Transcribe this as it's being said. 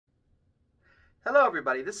Hello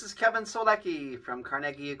everybody, this is Kevin Solecki from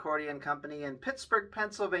Carnegie Accordion Company in Pittsburgh,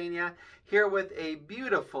 Pennsylvania, here with a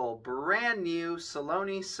beautiful brand new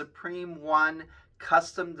Solloni Supreme I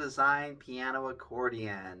custom designed piano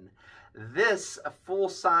accordion. This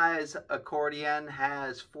full-size accordion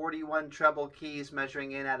has 41 treble keys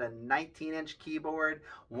measuring in at a 19-inch keyboard,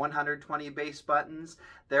 120 bass buttons.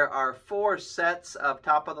 There are 4 sets of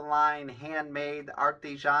top-of-the-line handmade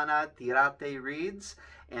artisan tirate reeds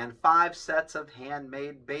and 5 sets of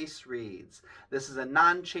handmade bass reeds. This is a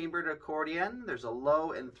non-chambered accordion. There's a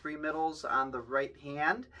low and 3 middles on the right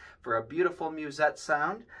hand for a beautiful musette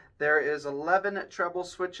sound. There is 11 treble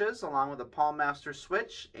switches along with a Palm Master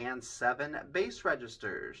switch and 7 bass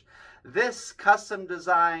registers. This custom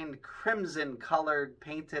designed crimson colored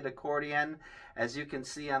painted accordion, as you can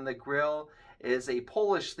see on the grill, is a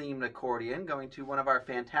Polish themed accordion going to one of our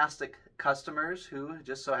fantastic customers who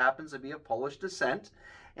just so happens to be of Polish descent.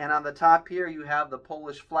 And on the top here you have the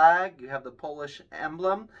Polish flag, you have the Polish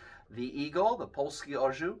emblem, the eagle, the Polski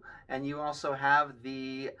Orzeł, and you also have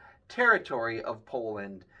the territory of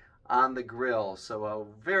Poland on the grill. So a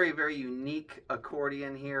very, very unique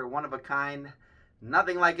accordion here, one of a kind,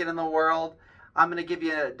 nothing like it in the world. I'm going to give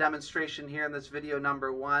you a demonstration here in this video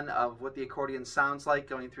number 1 of what the accordion sounds like,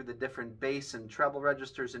 going through the different bass and treble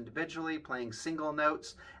registers individually, playing single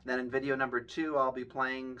notes. And then in video number 2, I'll be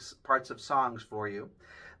playing parts of songs for you.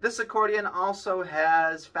 This accordion also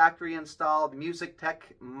has factory installed Music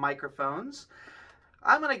Tech microphones.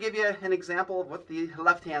 I'm going to give you an example of what the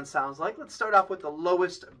left hand sounds like. Let's start off with the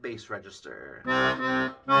lowest bass register.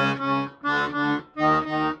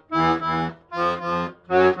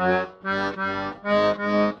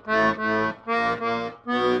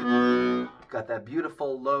 Got that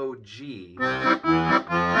beautiful low G.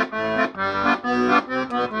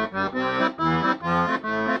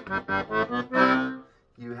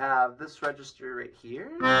 You have this register right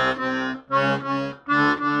here.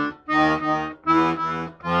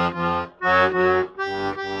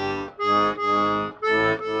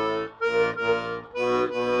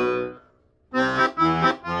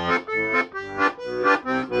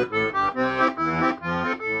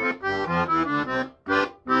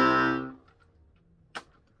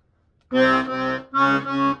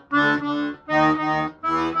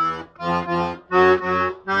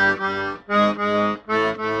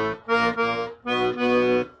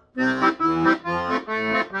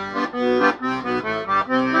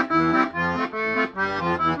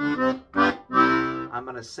 I'm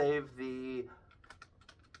going to save the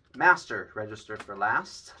master register for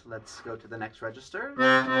last. Let's go to the next register.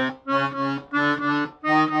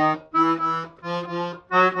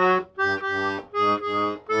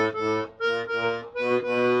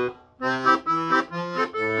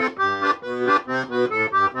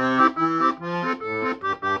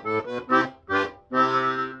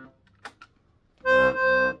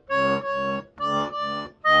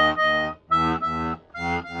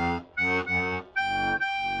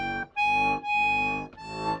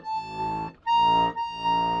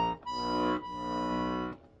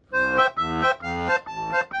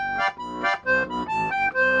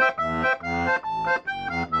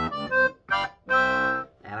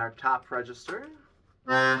 Top register.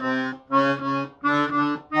 And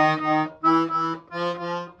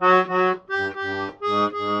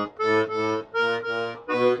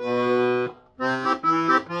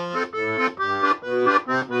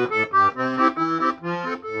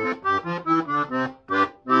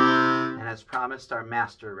as promised, our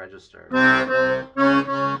master register.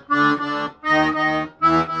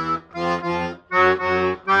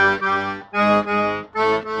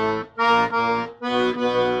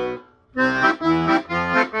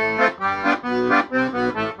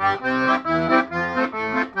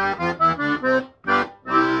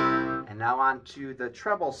 To the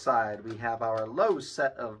treble side, we have our low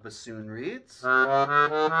set of bassoon reeds. A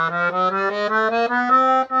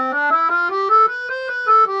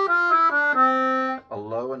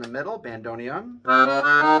low in the middle, bandoneon.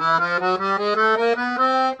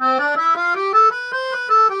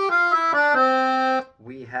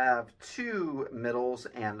 We have 2 middles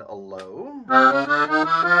and a low.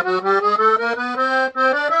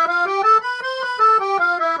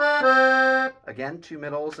 Again, 2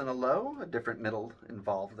 middles and a low, a different middle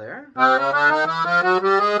involved there.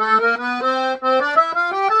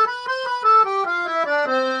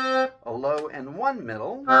 A low and 1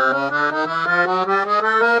 middle.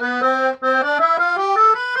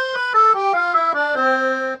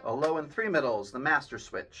 A low and 3 middles, the master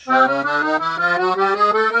switch.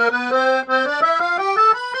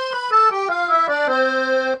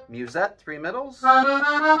 Musette, 3 middles.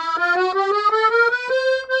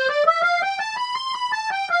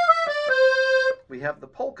 have the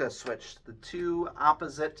polka switch, the two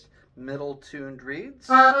opposite middle tuned reeds.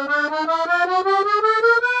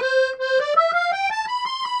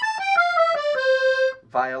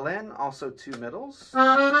 Violin, also two middles.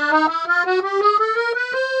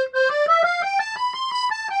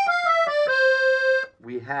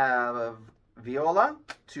 We have a viola,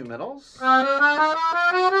 two middles.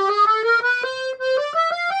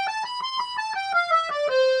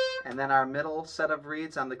 And then our middle set of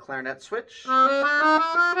reeds on the clarinet switch.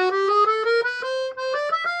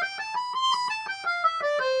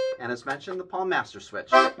 And as mentioned, the palm master switch.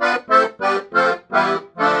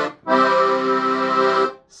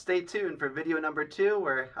 Stay tuned for video number 2,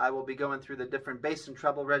 where I will be going through the different bass and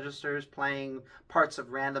treble registers, playing parts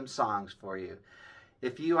of random songs for you.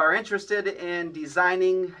 If you are interested in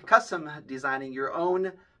custom designing your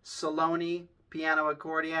own Solloni piano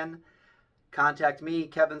accordion, contact me,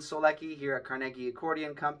 Kevin Solecki, here at Carnegie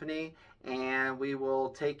Accordion Company, and we will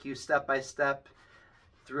take you step by step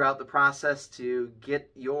throughout the process to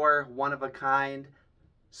get your one-of-a-kind,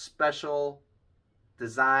 special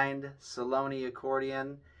designed Solloni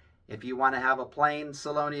accordion. If you want to have a plain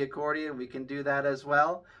Solloni accordion, we can do that as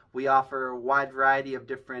well. We offer a wide variety of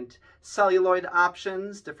different celluloid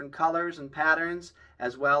options, different colors and patterns,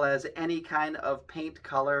 as well as any kind of paint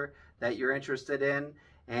color that you're interested in.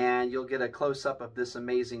 And you'll get a close-up of this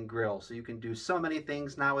amazing grill. So you can do so many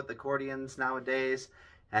things now with accordions nowadays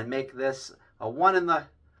and make this a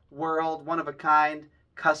one-in-the-world, one-of-a-kind,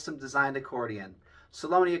 custom-designed accordion.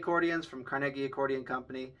 Solloni Accordions from Carnegie Accordion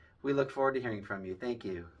Company. We look forward to hearing from you. Thank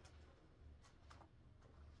you.